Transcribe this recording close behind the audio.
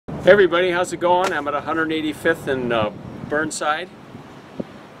Hey everybody, how's it going? I'm at 185th and Burnside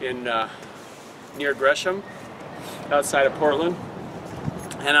in near Gresham, outside of Portland,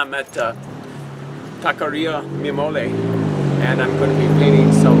 and I'm at Taqueria Mi Mole, and I'm going to be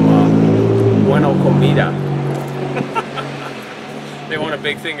painting some Bueno Comida. They want a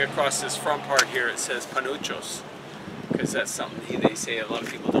big thing across this front part here. It says panuchos, because that's something they say a lot of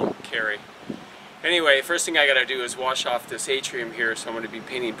people don't carry. Anyway, first thing I gotta do is wash off this atrium here, so I'm gonna be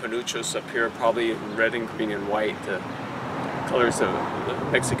painting panuchos up here, probably in red and green and white, the colors of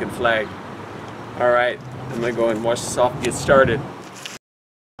the Mexican flag. Alright, I'm gonna go and wash this off and get started.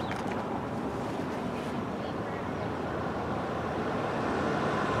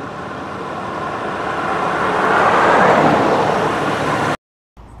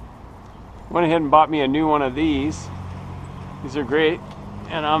 Went ahead and bought me a new one of these. These are great,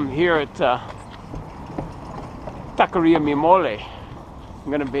 and I'm here at Taqueria Mi Mole.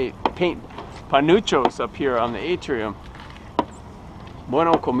 I'm gonna paint panuchos up here on the atrium.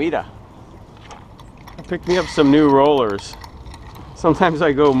 Bueno Comida. I picked me up some new rollers. Sometimes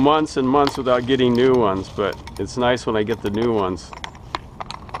I go months and months without getting new ones, but it's nice when I get the new ones.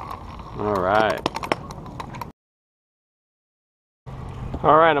 Alright.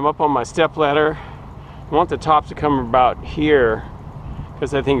 Alright, I'm up on my step ladder. I want the top to come about here,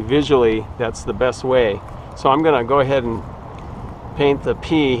 because I think visually that's the best way. So I'm going to go ahead and paint the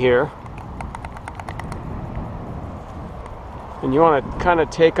P here. And you want to kind of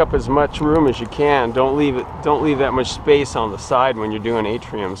take up as much room as you can. Don't leave that much space on the side when you're doing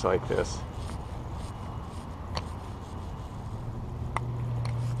atriums like this.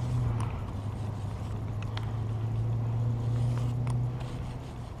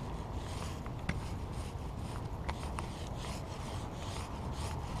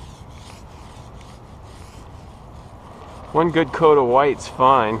 One good coat of white's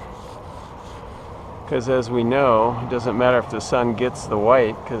fine, because as we know, it doesn't matter if the sun gets the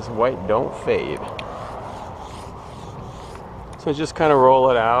white, because white don't fade. So just kind of roll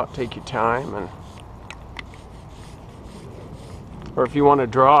it out, take your time, and or if you want to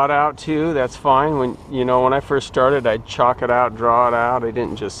draw it out too, that's fine. When I first started, I'd chalk it out, draw it out. I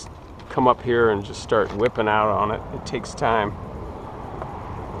didn't just come up here and just start whipping out on it. It takes time.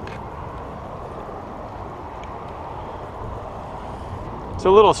 It's a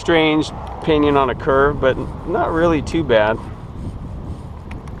little strange painting on a curve, but not really too bad.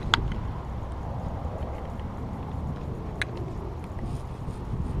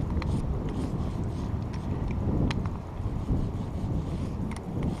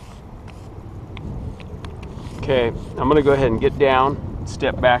 Okay, I'm going to go ahead and get down,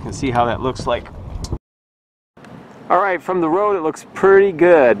 step back and see how that looks like. Alright, from the road it looks pretty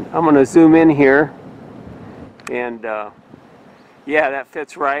good. I'm going to zoom in here, and yeah, that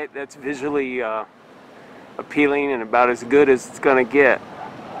fits right. That's visually appealing and about as good as it's gonna get.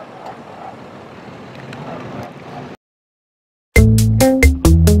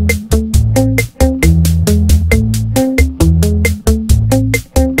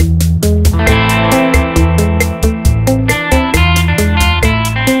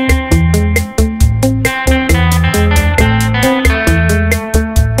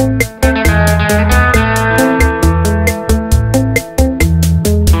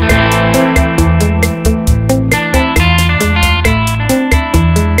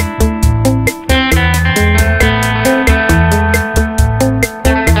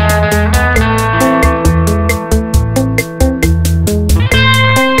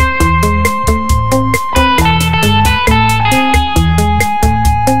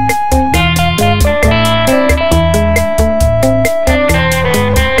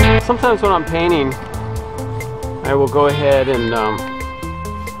 Sometimes when I'm painting, I will go ahead and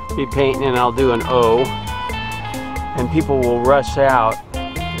be painting, and I'll do an O, and people will rush out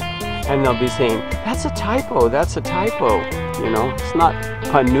and they'll be saying, that's a typo, that's a typo. You know, it's not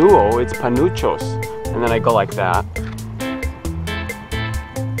panuo, it's panuchos. And then I go like that.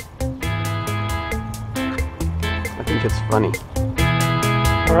 I think it's funny.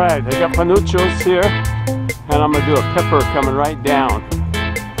 Alright, I got panuchos here, and I'm going to do a pepper coming right down.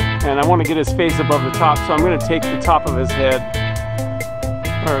 And I want to get his face above the top, so I'm going to take the top of his head,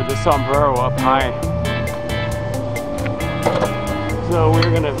 or the sombrero, up high. So we're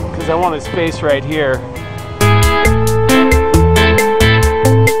going to, because I want his face right here.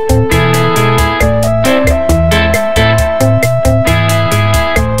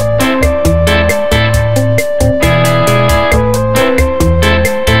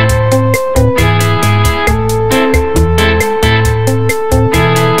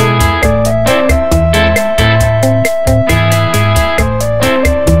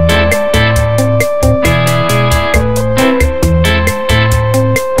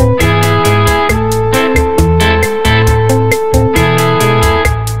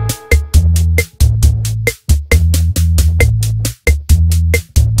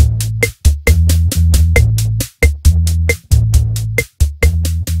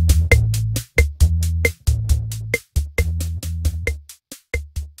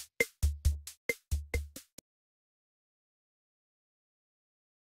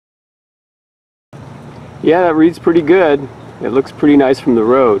 Yeah, that reads pretty good. It looks pretty nice from the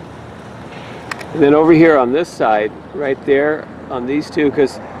road. And then over here on this side, right there, on these two,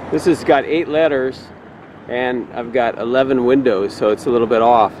 because this has got 8 letters and I've got 11 windows, so it's a little bit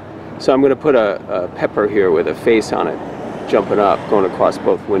off. So I'm going to put a pepper here with a face on it, jumping up, going across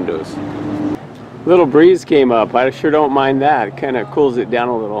both windows. Little breeze came up. I sure don't mind that. It kind of cools it down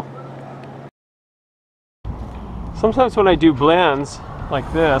a little. Sometimes when I do blends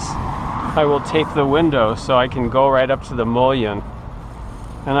like this, I will tape the window so I can go right up to the mullion.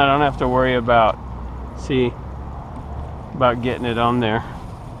 And I don't have to worry about, about getting it on there.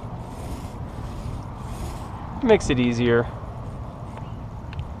 It makes it easier.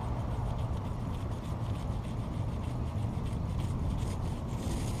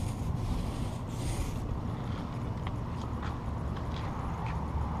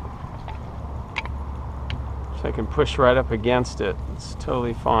 So I can push right up against it. It's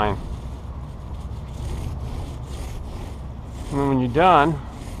totally fine. And then when you're done,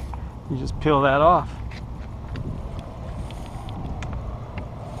 you just peel that off.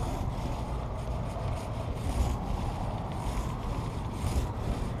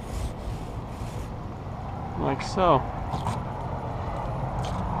 Like so.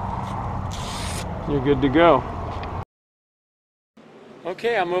 You're good to go.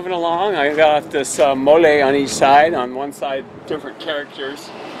 Okay, I'm moving along. I got this mole on each side. On one side, different characters.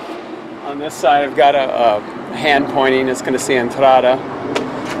 On this side, I've got a hand pointing. It's going to say entrada.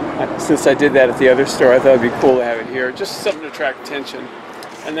 Since I did that at the other store, I thought it'd be cool to have it here. Just something to attract attention.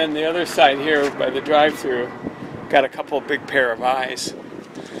 And then the other side here, by the drive-thru, got a couple big pair of eyes.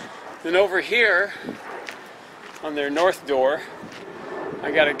 Then over here, on their north door,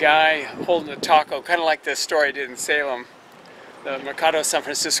 I got a guy holding a taco, kind of like the store I did in Salem, the Mercado San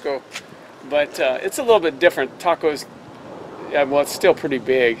Francisco, but it's a little bit different. Tacos, yeah, well, it's still pretty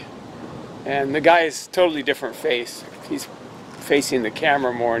big, and the guy is totally different face. He's facing the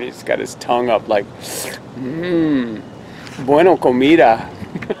camera more, and he's got his tongue up like, bueno comida.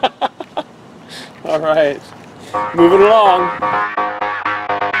 All right, moving along.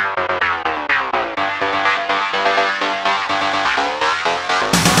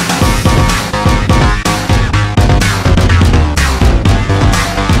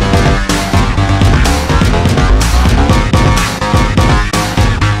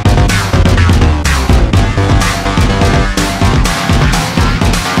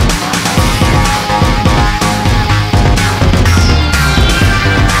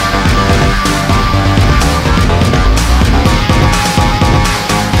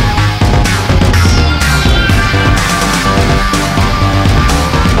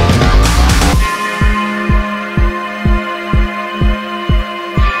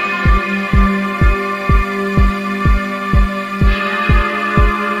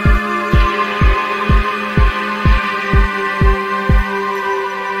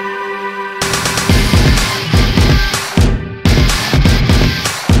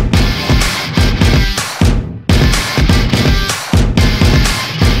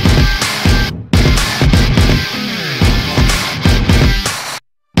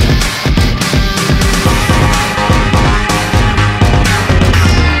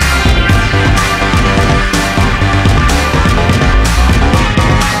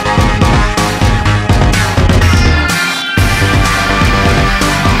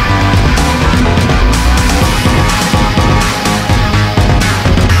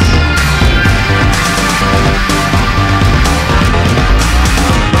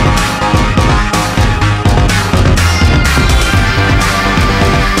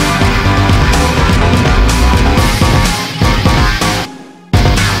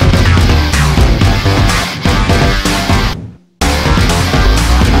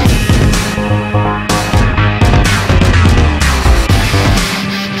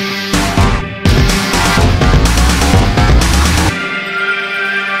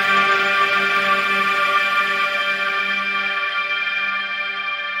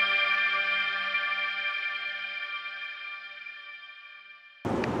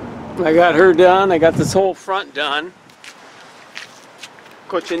 I got her done. I got this whole front done.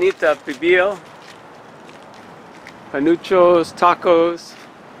 Cochinita pibil, panuchos, tacos,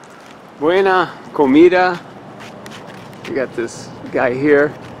 buena comida. We got this guy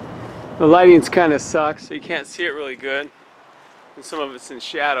here. The lighting's kind of sucks, so you can't see it really good. And some of it's in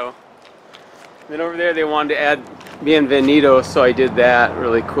shadow. Then over there they wanted to add bienvenido, so I did that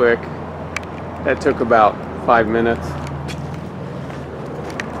really quick. That took about 5 minutes.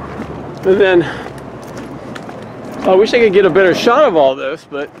 And then I wish I could get a better shot of all this,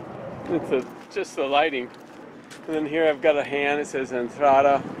 but it's just the lighting. And then here I've got a hand. It says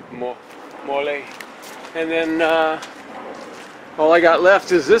entrada mole. And then all I got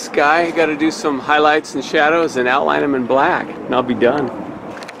left is this guy. I got to do some highlights and shadows and outline them in black, and I'll be done.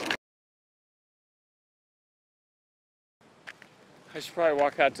 I should probably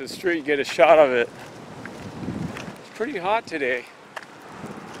walk out to the street and get a shot of it. It's pretty hot today.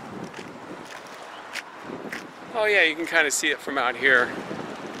 Oh yeah, you can kind of see it from out here.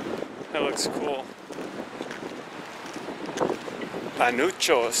 That looks cool.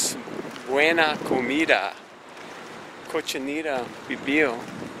 Panuchos, buena comida, cochinita pibil.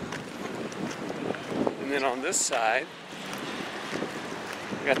 And then on this side,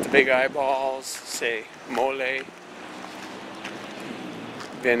 we got the big eyeballs, say mole.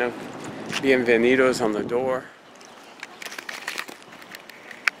 Bienvenidos on the door.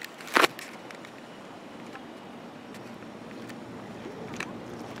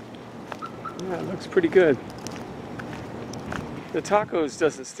 Yeah, it looks pretty good. The tacos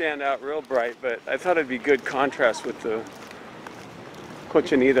doesn't stand out real bright, but I thought it'd be good contrast with the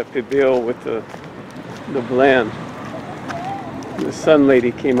cochinita pibil with the blend. The Sun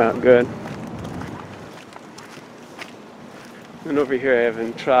Lady came out good. And over here I have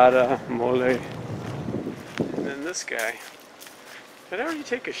entrada, mole, and then this guy. I'd already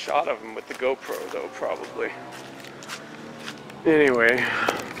take a shot of him with the GoPro though, probably. Anyway,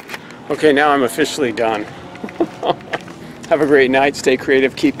 okay, now I'm officially done. Have a great night, stay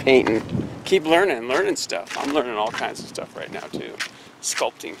creative, keep painting, keep learning stuff. I'm learning all kinds of stuff right now too.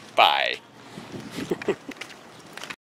 Sculpting, bye.